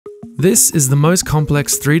This is the most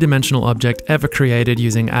complex three-dimensional object ever created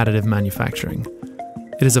using additive manufacturing.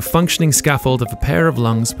 It is a functioning scaffold of a pair of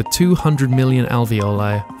lungs with 200 million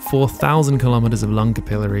alveoli, 4,000 kilometers of lung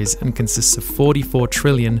capillaries, and consists of 44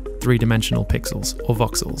 trillion three-dimensional pixels, or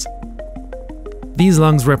voxels. These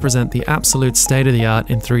lungs represent the absolute state-of-the-art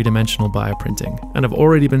in three-dimensional bioprinting, and have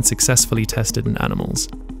already been successfully tested in animals.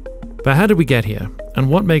 But how did we get here, and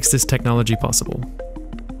what makes this technology possible?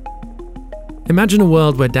 Imagine a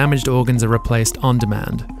world where damaged organs are replaced on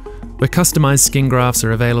demand, where customized skin grafts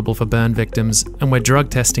are available for burn victims, and where drug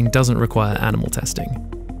testing doesn't require animal testing.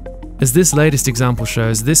 As this latest example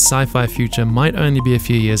shows, this sci-fi future might only be a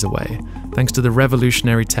few years away, thanks to the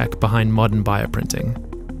revolutionary tech behind modern bioprinting.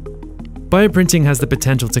 Bioprinting has the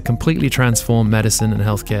potential to completely transform medicine and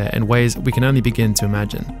healthcare in ways we can only begin to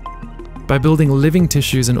imagine. By building living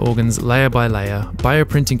tissues and organs layer by layer,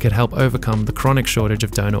 bioprinting could help overcome the chronic shortage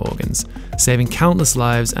of donor organs, saving countless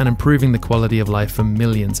lives and improving the quality of life for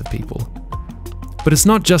millions of people. But it's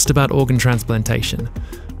not just about organ transplantation.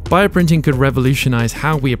 Bioprinting could revolutionize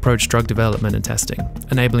how we approach drug development and testing,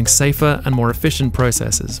 enabling safer and more efficient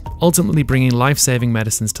processes, ultimately bringing life-saving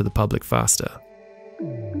medicines to the public faster.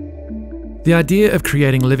 The idea of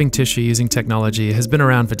creating living tissue using technology has been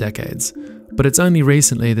around for decades, but it's only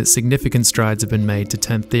recently that significant strides have been made to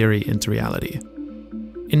turn theory into reality.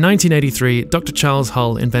 In 1983, Dr. Charles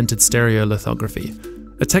Hull invented stereolithography,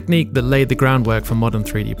 a technique that laid the groundwork for modern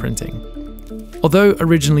 3D printing. Although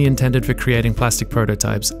originally intended for creating plastic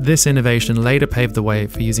prototypes, this innovation later paved the way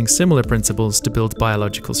for using similar principles to build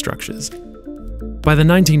biological structures. By the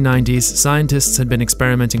 1990s, scientists had been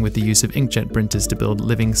experimenting with the use of inkjet printers to build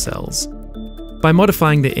living cells. By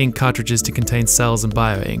modifying the ink cartridges to contain cells and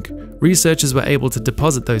bioink, researchers were able to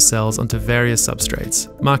deposit those cells onto various substrates,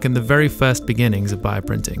 marking the very first beginnings of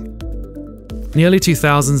bioprinting. In the early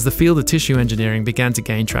 2000s, the field of tissue engineering began to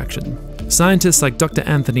gain traction. Scientists like Dr.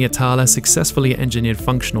 Anthony Atala successfully engineered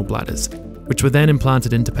functional bladders, which were then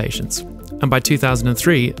implanted into patients. And by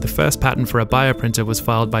 2003, the first patent for a bioprinter was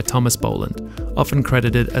filed by Thomas Boland, often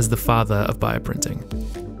credited as the father of bioprinting.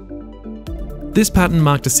 This patent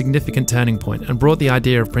marked a significant turning point and brought the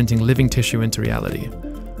idea of printing living tissue into reality.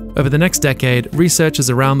 Over the next decade, researchers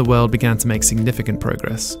around the world began to make significant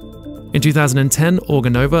progress. In 2010,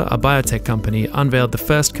 Organova, a biotech company, unveiled the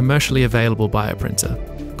first commercially available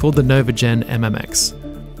bioprinter, called the NovaGen MMX.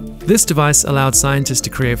 This device allowed scientists to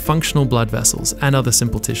create functional blood vessels and other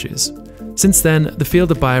simple tissues. Since then, the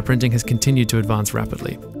field of bioprinting has continued to advance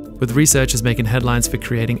rapidly, with researchers making headlines for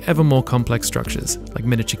creating ever more complex structures, like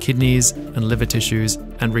miniature kidneys and liver tissues,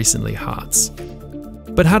 and recently hearts.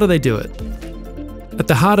 But how do they do it? At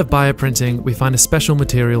the heart of bioprinting, we find a special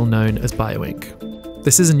material known as Bioink.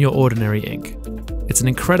 This isn't your ordinary ink. It's an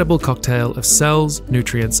incredible cocktail of cells,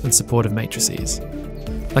 nutrients, and supportive matrices.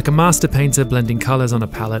 Like a master painter blending colors on a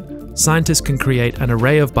palette, scientists can create an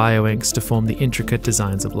array of bioinks to form the intricate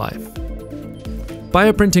designs of life.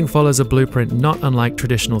 Bioprinting follows a blueprint not unlike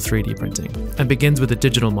traditional 3D printing, and begins with a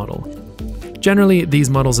digital model. Generally, these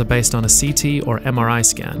models are based on a CT or MRI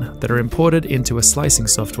scan that are imported into a slicing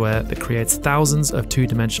software that creates thousands of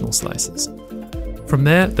two-dimensional slices. From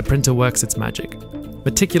there, the printer works its magic,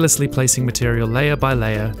 meticulously placing material layer by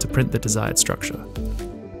layer to print the desired structure.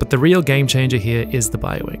 But the real game changer here is the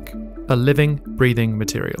Bioink, a living, breathing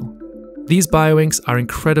material. These bioinks are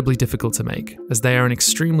incredibly difficult to make, as they are an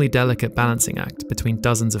extremely delicate balancing act between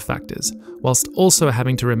dozens of factors, whilst also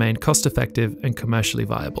having to remain cost-effective and commercially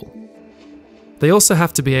viable. They also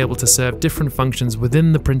have to be able to serve different functions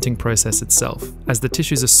within the printing process itself, as the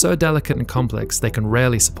tissues are so delicate and complex they can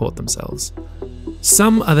rarely support themselves.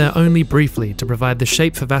 Some are there only briefly to provide the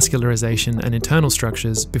shape for vascularization and internal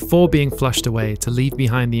structures before being flushed away to leave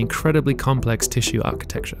behind the incredibly complex tissue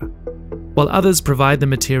architecture, while others provide the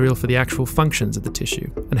material for the actual functions of the tissue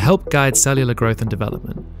and help guide cellular growth and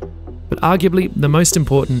development. But arguably, the most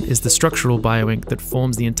important is the structural bioink that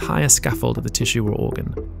forms the entire scaffold of the tissue or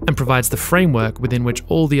organ, and provides the framework within which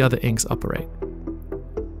all the other inks operate.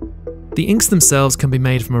 The inks themselves can be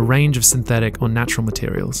made from a range of synthetic or natural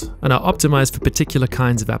materials, and are optimized for particular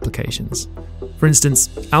kinds of applications. For instance,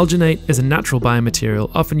 alginate is a natural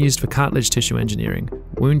biomaterial often used for cartilage tissue engineering,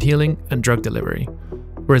 wound healing, and drug delivery,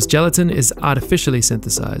 whereas gelatin is artificially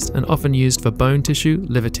synthesized and often used for bone tissue,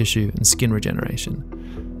 liver tissue, and skin regeneration.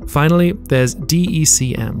 Finally, there's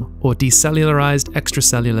DECM, or decellularized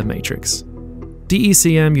extracellular matrix.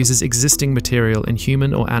 DECM uses existing material in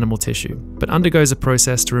human or animal tissue, but undergoes a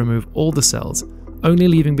process to remove all the cells, only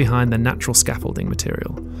leaving behind the natural scaffolding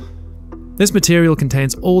material. This material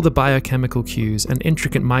contains all the biochemical cues and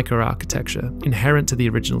intricate microarchitecture inherent to the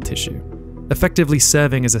original tissue, effectively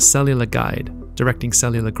serving as a cellular guide, directing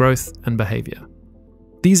cellular growth and behavior.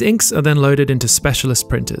 These inks are then loaded into specialist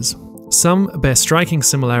printers. Some bear striking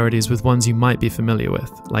similarities with ones you might be familiar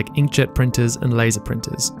with, like inkjet printers and laser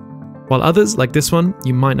printers, while others, like this one,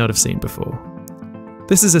 you might not have seen before.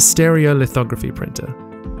 This is a stereolithography printer.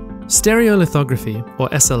 Stereolithography, or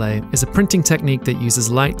SLA, is a printing technique that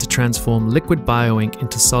uses light to transform liquid bioink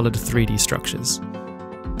into solid 3D structures.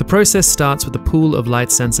 The process starts with a pool of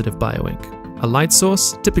light-sensitive bioink. A light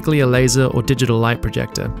source, typically a laser or digital light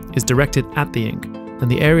projector, is directed at the ink,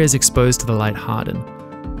 and the areas exposed to the light harden.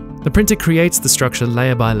 The printer creates the structure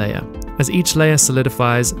layer by layer. As each layer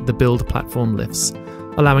solidifies, the build platform lifts,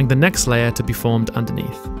 allowing the next layer to be formed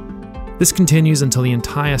underneath. This continues until the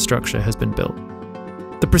entire structure has been built.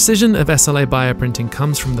 The precision of SLA bioprinting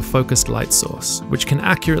comes from the focused light source, which can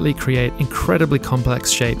accurately create incredibly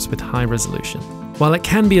complex shapes with high resolution. While it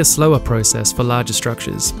can be a slower process for larger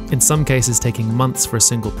structures, in some cases taking months for a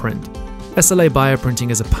single print, SLA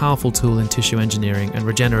bioprinting is a powerful tool in tissue engineering and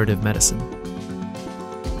regenerative medicine.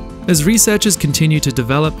 As researchers continue to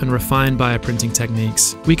develop and refine bioprinting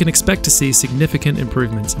techniques, we can expect to see significant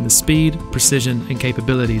improvements in the speed, precision, and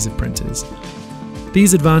capabilities of printers.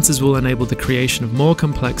 These advances will enable the creation of more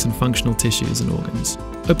complex and functional tissues and organs,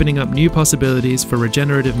 opening up new possibilities for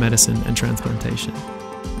regenerative medicine and transplantation.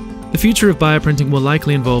 The future of bioprinting will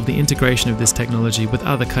likely involve the integration of this technology with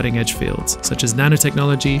other cutting-edge fields, such as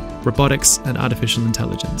nanotechnology, robotics, and artificial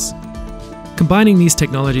intelligence. Combining these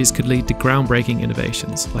technologies could lead to groundbreaking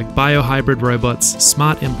innovations like biohybrid robots,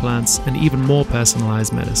 smart implants, and even more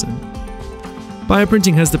personalized medicine.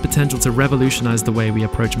 Bioprinting has the potential to revolutionize the way we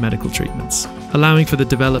approach medical treatments, allowing for the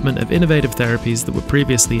development of innovative therapies that were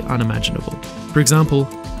previously unimaginable. For example,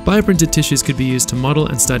 bioprinted tissues could be used to model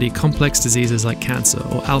and study complex diseases like cancer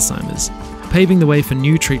or Alzheimer's, paving the way for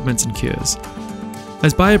new treatments and cures.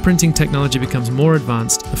 As bioprinting technology becomes more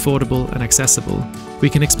advanced, affordable, and accessible, we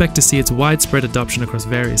can expect to see its widespread adoption across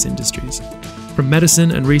various industries. From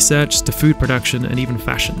medicine and research to food production and even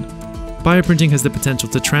fashion, bioprinting has the potential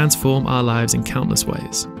to transform our lives in countless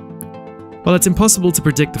ways. While it's impossible to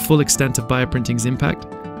predict the full extent of bioprinting's impact,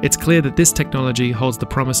 it's clear that this technology holds the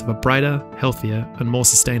promise of a brighter, healthier, and more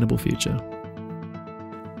sustainable future.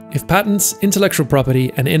 If patents, intellectual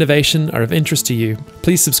property, and innovation are of interest to you,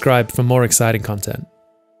 please subscribe for more exciting content.